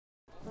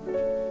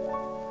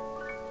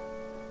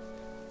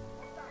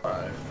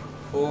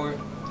4,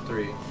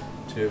 3,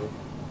 2,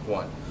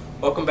 1.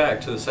 Welcome back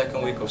to the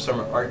second week of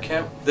summer art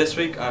camp. This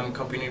week I'm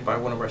accompanied by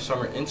one of our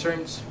summer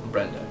interns,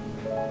 Brenda.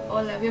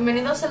 Hola,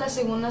 bienvenidos a la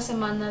segunda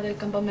semana del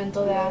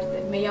campamento de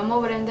arte. Me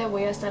llamo Brenda y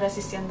voy a estar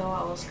asistiendo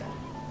a Oscar.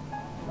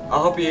 I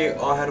hope you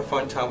all had a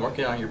fun time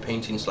working on your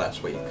paintings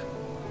last week.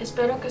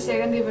 Espero que se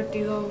hayan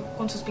divertido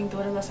con sus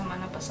pinturas la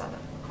semana pasada.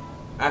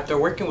 After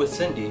working with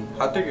Cindy,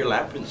 how did your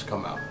labyrinths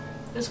come out?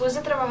 Después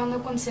de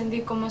trabajando con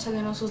Cindy, ¿cómo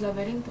salieron sus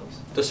laberintos?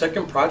 The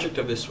second project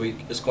of this week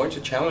is going to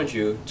challenge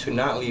you to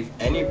not leave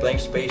any blank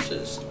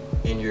spaces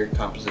in your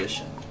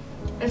composition.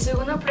 El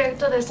segundo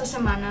proyecto de esta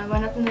semana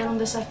van a tener un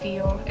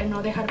desafío en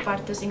no dejar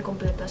partes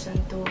incompletas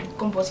en tu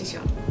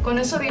composición. Con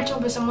eso dicho,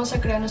 empecemos a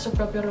crear nuestro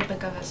propio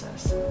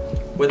rompecabezas.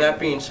 With that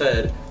being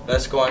said,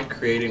 let's go on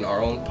creating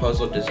our own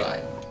puzzle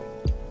design.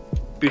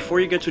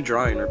 Before you get to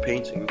drawing or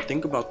painting,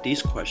 think about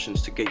these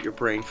questions to get your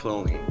brain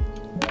flowing.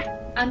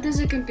 Antes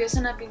de que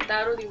empiecen a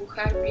pintar o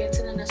dibujar,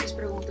 piensen en esas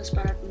preguntas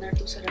para tener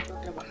tu cerebro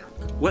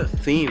trabajando. What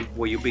theme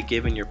will you be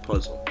giving your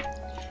puzzle?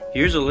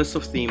 Here's a list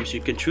of themes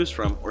you can choose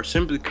from or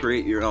simply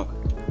create your own.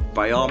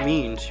 By all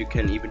means, you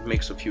can even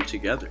mix a few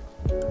together.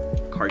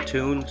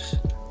 Cartoons,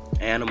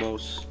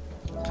 animals,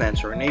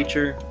 plants or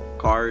nature,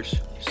 cars,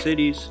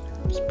 cities,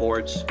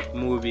 sports,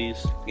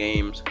 movies,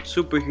 games,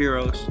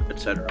 superheroes,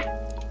 etc.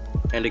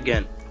 And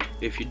again,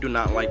 if you do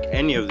not like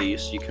any of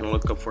these, you can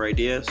look up for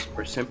ideas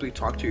or simply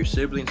talk to your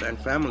siblings and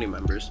family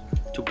members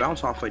to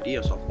bounce off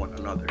ideas off one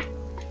another.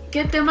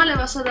 ¿Qué tema le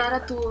vas a dar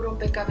a tu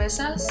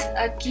rompecabezas?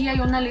 Aquí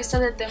hay una lista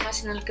de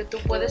temas en el que tú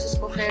puedes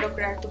escoger o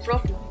crear tu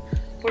propio.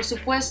 Por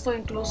supuesto,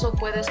 incluso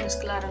puedes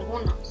mezclar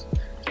algunos.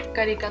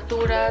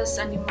 Caricaturas,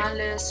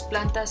 animales,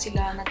 plantas y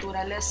la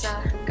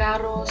naturaleza,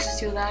 carros,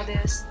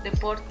 ciudades,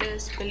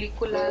 deportes,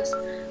 películas,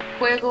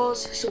 juegos,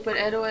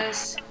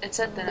 superhéroes,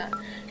 etc.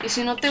 Y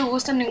si no te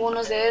gustan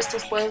ninguno de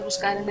estos, puedes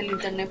buscar en el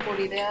internet por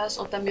ideas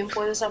o también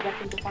puedes hablar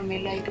con tu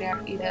familia y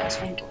crear ideas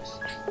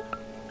juntos.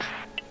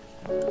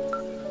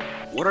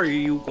 What are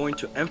you going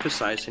to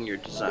emphasize in your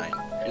design?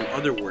 In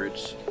other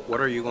words,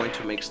 what are you going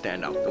to make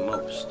stand out the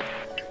most?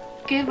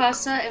 ¿Qué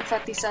vas a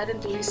enfatizar en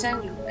tu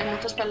diseño? En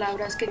otras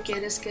palabras, ¿qué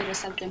quieres que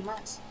resalte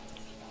más?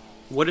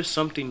 What is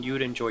something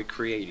you'd enjoy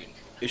creating?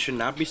 It should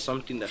not be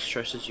something that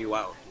stresses you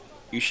out.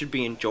 You should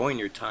be enjoying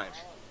your time.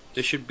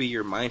 This should be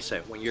your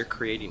mindset when you're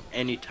creating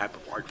any type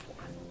of art form.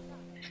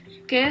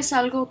 ¿Qué es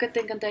algo que te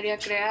encantaría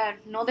crear?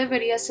 No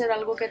debería ser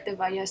algo que te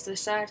vaya a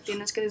estresar,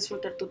 tienes que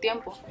disfrutar tu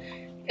tiempo.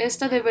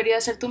 Esta debería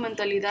ser tu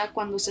mentalidad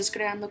cuando estés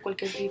creando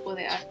cualquier tipo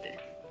de arte.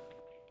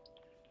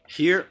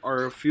 Here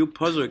are a few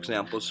puzzle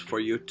examples for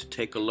you to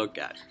take a look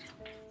at.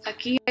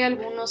 Aquí hay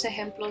algunos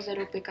ejemplos de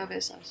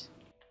rompecabezas.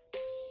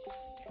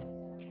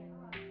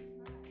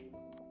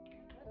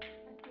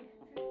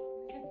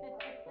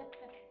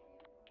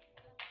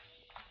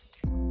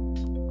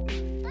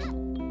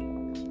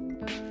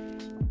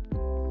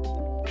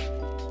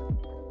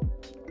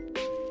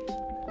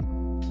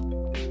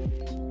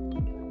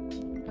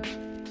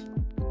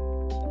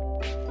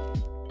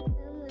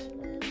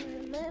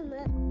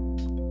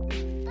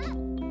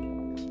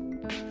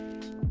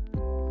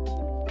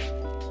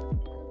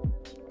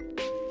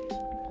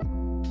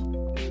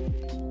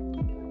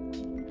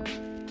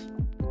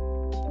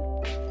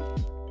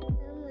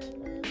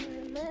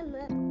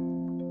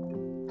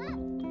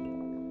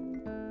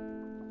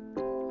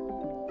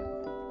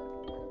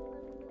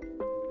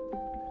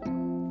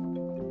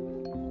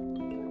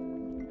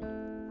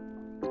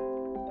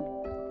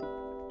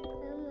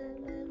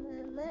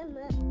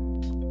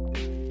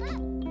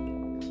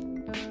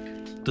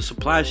 The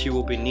supplies you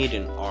will be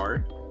needing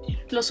are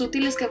Los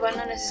útiles que van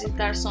a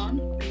necesitar son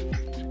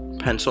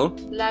pencil,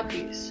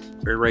 lápiz,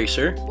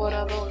 eraser,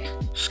 borrador,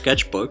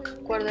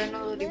 sketchbook,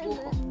 cuaderno de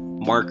dibujo,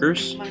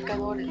 markers,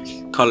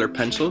 marcadores, color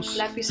pencils,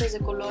 lápices de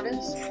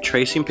colores,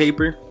 tracing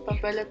paper,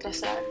 papel de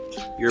trazar,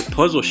 your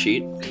puzzle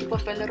sheet, tu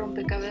papel de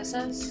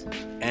rompecabezas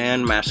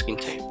and masking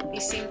tape. y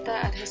cinta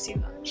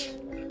adhesiva.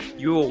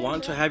 You will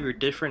want to have your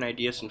different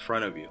ideas in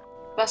front of you.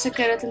 Vas a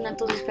querer tener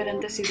tus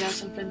diferentes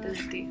ideas enfrente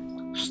de ti.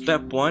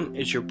 Step 1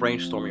 is your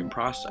brainstorming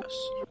process.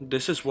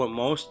 This is what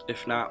most,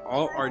 if not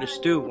all, artists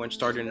do when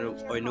starting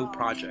a new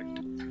project.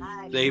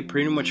 They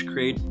pretty much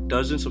create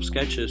dozens of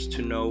sketches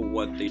to know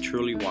what they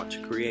truly want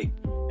to create.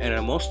 And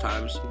at most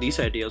times, these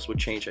ideas will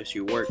change as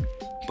you work,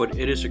 but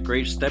it is a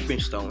great stepping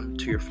stone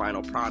to your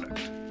final product.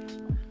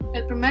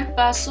 El primer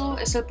paso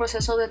es el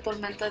proceso de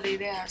tormenta de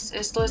ideas.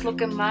 Esto es lo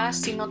que más,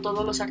 si no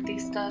todos los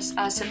artistas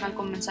hacen al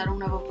comenzar un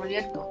nuevo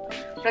proyecto.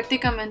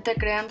 Prácticamente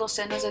crean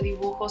docenas de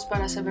dibujos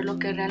para saber lo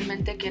que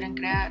realmente quieren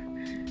crear.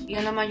 Y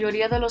en la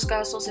mayoría de los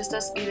casos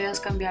estas ideas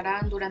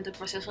cambiarán durante el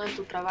proceso de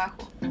tu trabajo,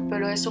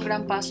 pero es un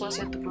gran paso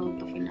hacia tu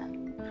producto final.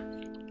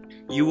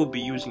 You will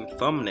be using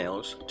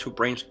thumbnails to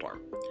brainstorm.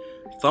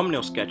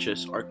 Thumbnail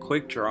sketches are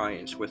quick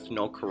drawings with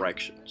no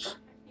corrections.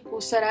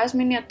 Usarás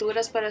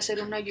miniaturas para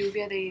hacer una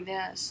lluvia de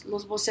ideas.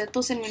 Los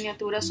bocetos en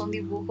miniatura son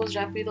dibujos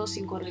rápidos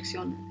sin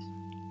correcciones.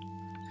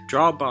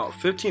 Draw about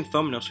 15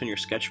 thumbnails in your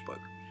sketchbook,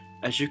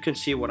 as you can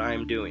see what I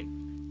am doing.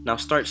 Now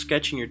start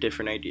sketching your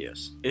different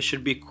ideas. It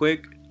should be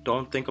quick,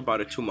 don't think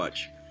about it too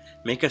much.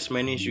 Make as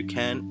many as you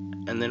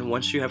can, and then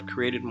once you have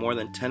created more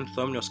than 10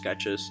 thumbnail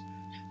sketches,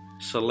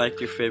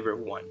 select your favorite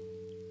one.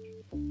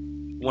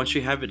 Once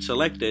you have it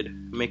selected,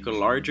 make a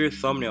larger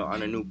thumbnail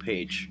on a new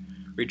page,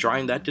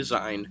 redrawing that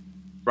design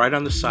right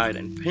on the side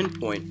and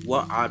pinpoint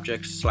what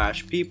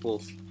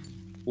objects/people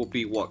will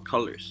be what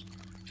colors.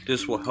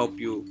 This will help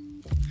you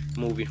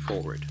moving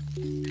forward.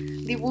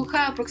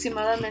 Dibuja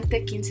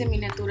aproximadamente 15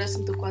 miniaturas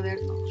en tu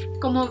cuaderno.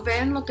 Como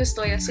ven lo que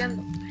estoy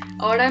haciendo.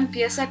 Ahora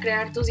empieza a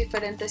crear tus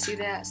diferentes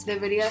ideas.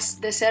 Deberías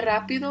de ser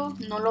rápido,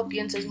 no lo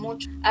pienses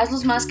mucho. Haz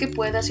los más que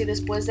puedas y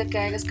después de que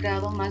hayas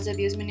creado más de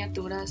 10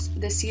 miniaturas,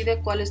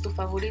 decide cuál es tu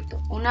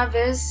favorito. Una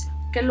vez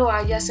que lo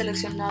hayas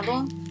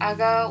seleccionado,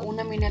 haga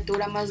una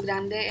miniatura más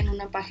grande en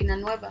una página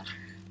nueva.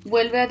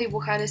 Vuelve a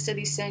dibujar este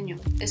diseño.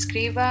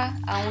 Escriba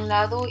a un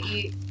lado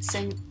y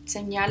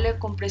señale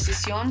con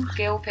precisión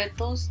qué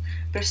objetos,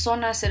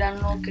 personas serán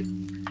lo que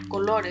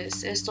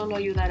colores. Esto lo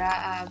ayudará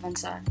a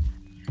avanzar.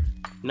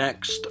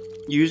 Next,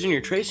 using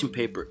your tracing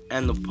paper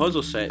and the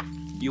puzzle set,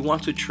 you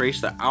want to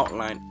trace the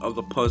outline of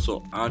the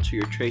puzzle onto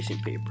your tracing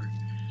paper.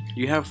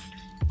 You have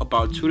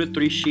about 2 to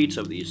 3 sheets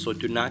of these, so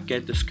do not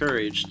get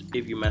discouraged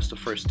if you mess the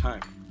first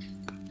time.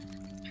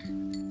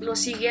 Lo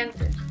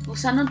siguiente,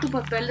 usando tu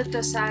papel de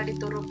trazar y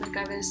tu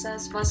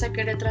rompecabezas, vas a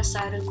querer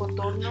trazar el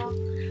contorno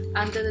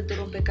antes de tu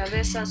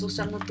rompecabezas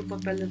usando tu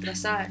papel de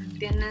trazar.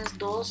 Tienes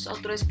 2 o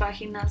 3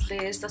 páginas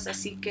de estas,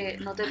 así que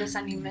no te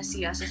desanimes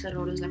si haces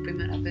errores la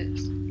primera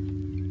vez.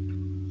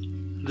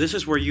 This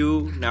is where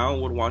you now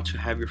would want to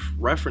have your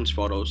reference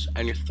photos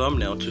and your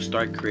thumbnail to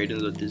start creating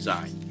the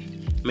design.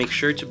 Make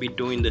sure to be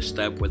doing this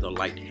step with a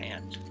light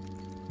hand.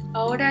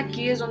 Ahora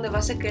aquí es donde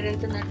vas a querer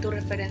tener tu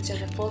referencia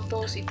de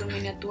fotos y tu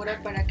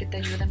miniatura para que te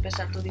ayude a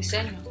empezar tu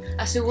diseño.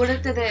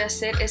 Asegúrate de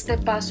hacer este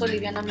paso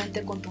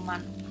livianamente con tu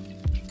mano.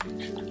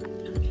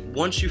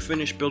 Once you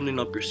finish building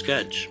up your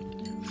sketch,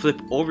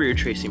 flip over your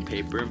tracing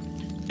paper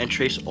and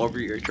trace over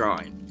your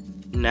drawing,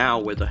 now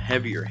with a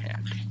heavier hand.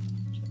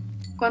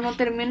 Cuando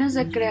termines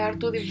de crear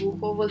tu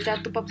dibujo,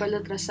 voltea tu papel de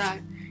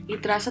trazar y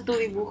traza tu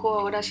dibujo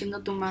ahora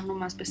haciendo tu mano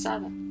más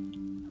pesada.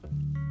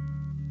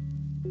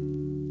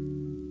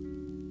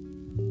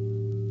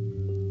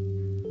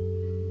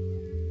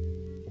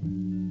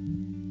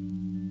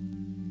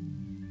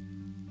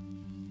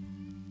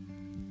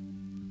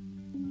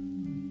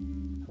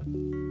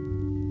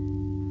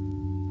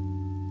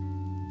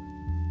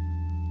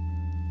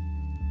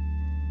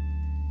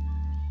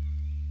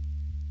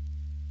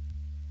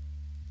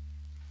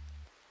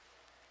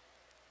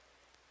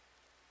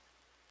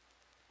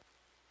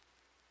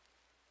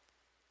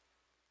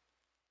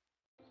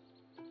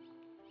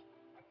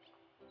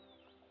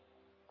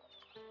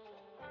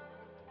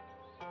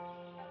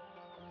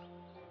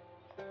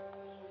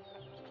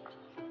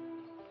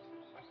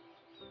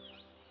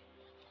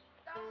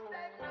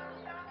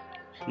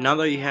 Now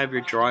that you have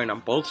your drawing on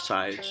both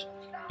sides,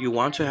 you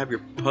want to have your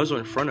puzzle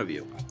in front of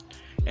you,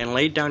 and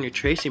lay down your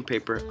tracing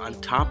paper on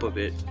top of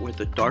it with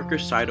the darker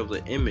side of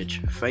the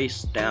image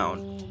face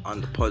down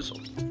on the puzzle.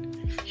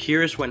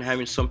 Here is when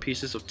having some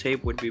pieces of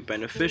tape would be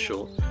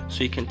beneficial,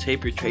 so you can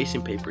tape your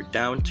tracing paper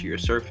down to your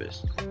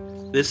surface.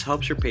 This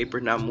helps your paper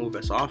not move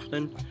as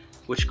often,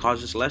 which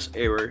causes less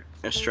error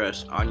and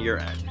stress on your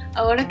end.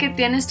 Ahora que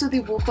tienes tu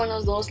dibujo en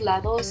los dos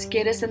lados,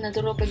 quieres tener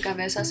tu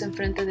rompecabezas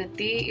enfrente de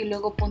ti y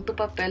luego pon tu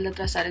papel de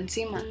trazar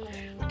encima.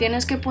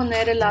 Tienes que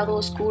poner el lado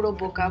oscuro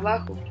boca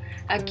abajo.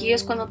 Aquí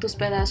es cuando tus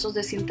pedazos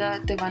de cinta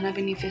te van a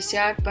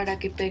beneficiar para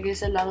que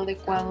pegues el lado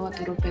adecuado a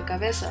tu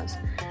rompecabezas.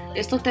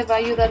 Esto te va a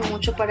ayudar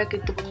mucho para que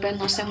tu papel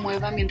no se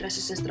mueva mientras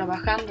estés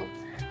trabajando.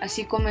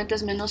 Así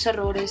cometes menos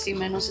errores y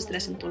menos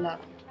estrés en tu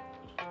lado.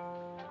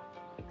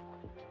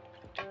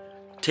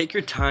 Take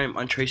your time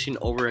on tracing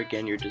over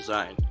again your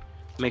design.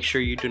 Make sure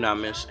you do not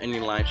miss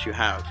any lines you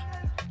have.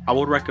 I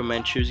would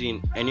recommend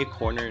choosing any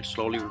corner and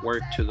slowly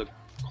work to the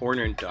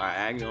corner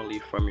diagonally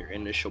from your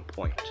initial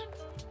point.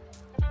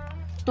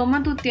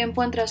 Toma tu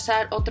tiempo en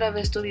trazar otra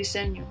vez tu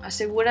diseño.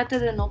 Asegúrate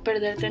de no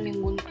perderte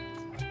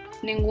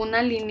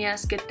ninguna línea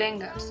que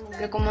tengas.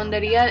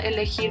 Recomendaría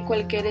elegir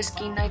cualquier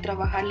esquina y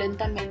trabajar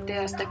lentamente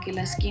hasta que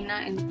la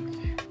esquina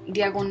en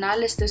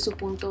diagonal esté en su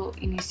punto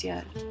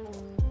inicial.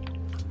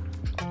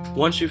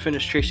 Once you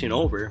finish tracing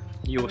over,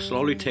 you will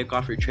slowly take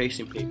off your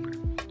tracing paper.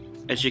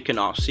 As you can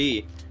all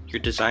see,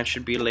 your design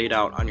should be laid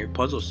out on your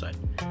puzzle set.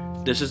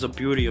 This is the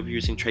beauty of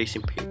using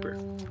tracing paper.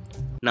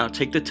 Now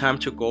take the time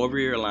to go over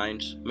your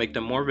lines, make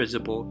them more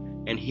visible,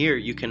 and here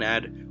you can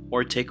add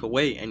or take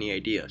away any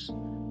ideas.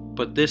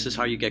 But this is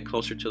how you get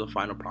closer to the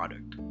final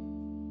product.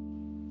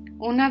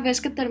 Una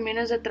vez que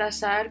termines de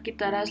trazar,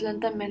 quitarás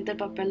lentamente el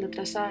papel de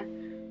trazar.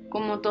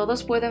 Como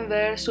todos pueden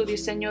ver, su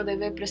diseño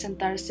debe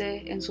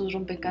presentarse en sus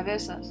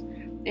rompecabezas.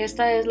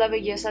 Esta es la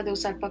belleza de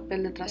usar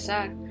papel de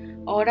trazar.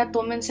 Ahora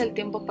tómense el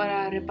tiempo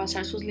para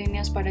repasar sus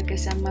líneas para que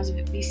sean más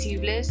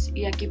visibles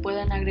y aquí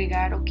pueden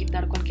agregar o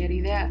quitar cualquier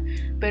idea,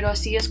 pero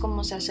así es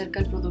como se acerca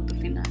el producto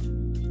final.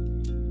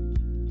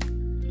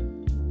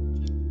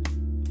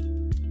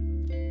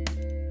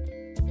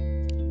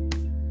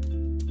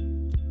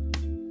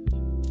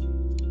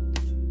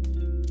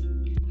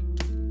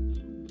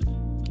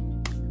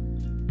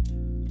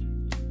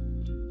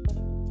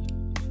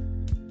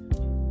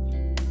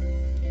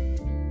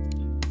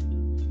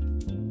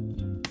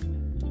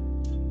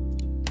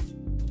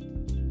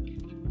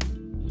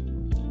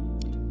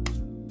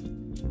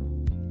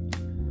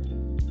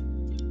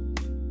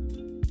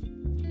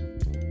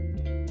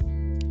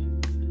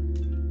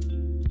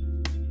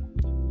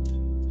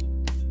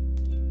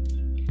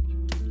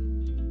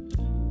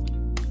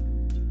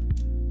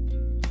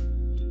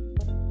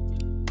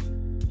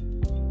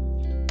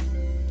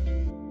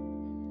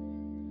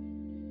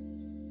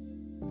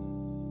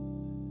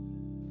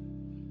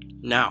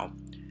 Now,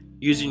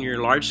 using your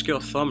large-scale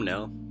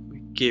thumbnail,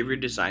 give your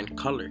design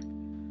color.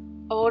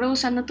 Ahora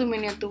usando tu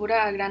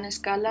miniatura a gran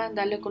escala,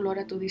 dale color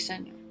a tu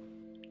diseño.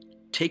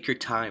 Take your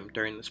time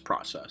during this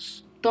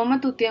process. Toma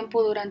tu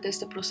tiempo durante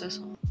este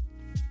proceso.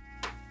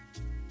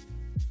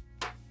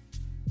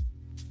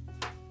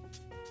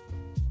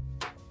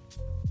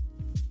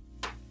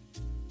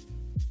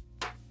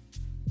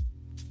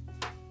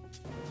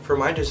 For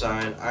my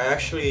design, I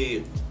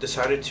actually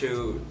decided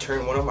to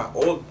turn one of my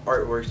old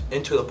artworks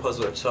into the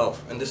puzzle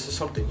itself, and this is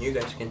something you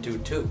guys can do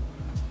too.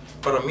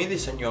 Para mi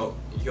diseño,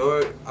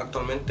 yo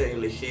actualmente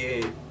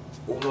elegí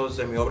unos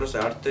de mis obras de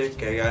arte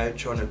que haya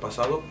hecho en el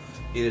pasado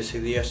y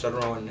decidí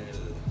hacerlo en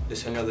el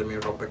diseño de mi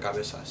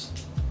rompecabezas.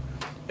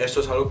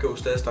 Esto es algo que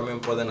ustedes también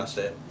pueden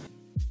hacer.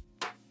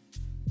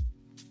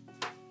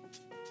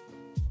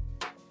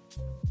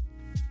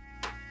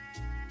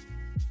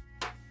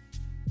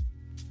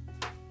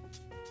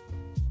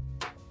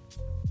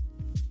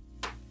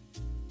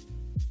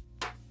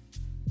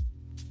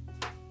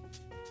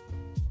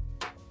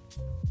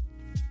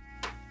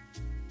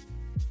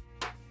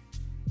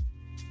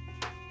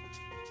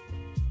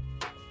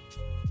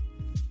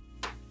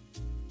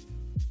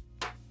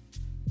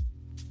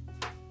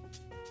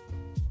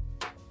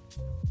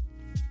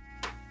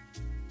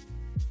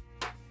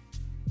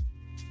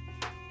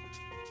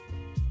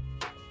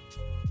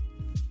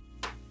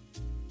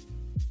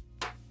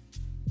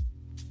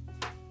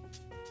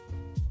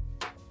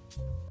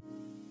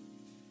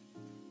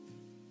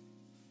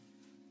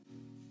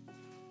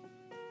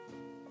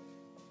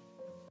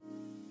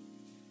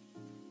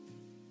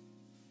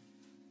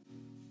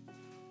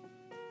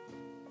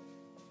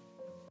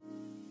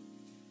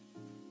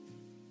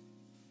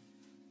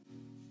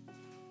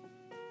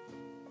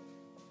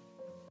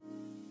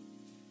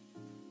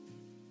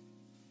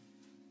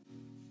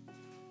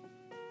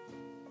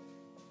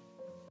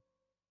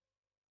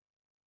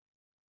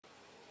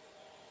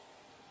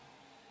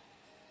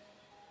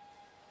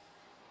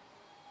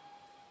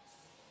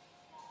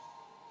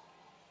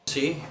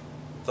 See,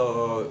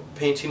 the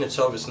painting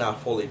itself is not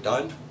fully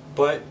done,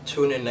 but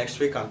tune in next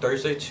week on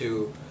Thursday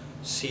to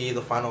see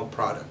the final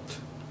product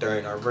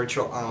during our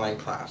virtual online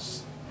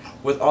class.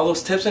 With all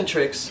those tips and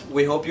tricks,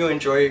 we hope you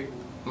enjoy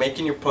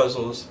making your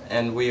puzzles,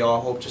 and we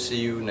all hope to see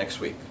you next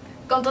week.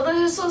 Con todos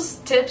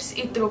esos tips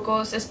y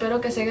trucos, espero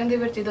que se hayan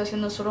divertido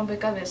haciendo su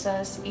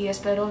rompecabezas y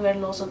espero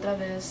verlos otra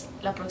vez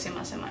la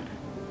próxima semana.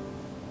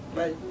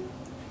 Bye.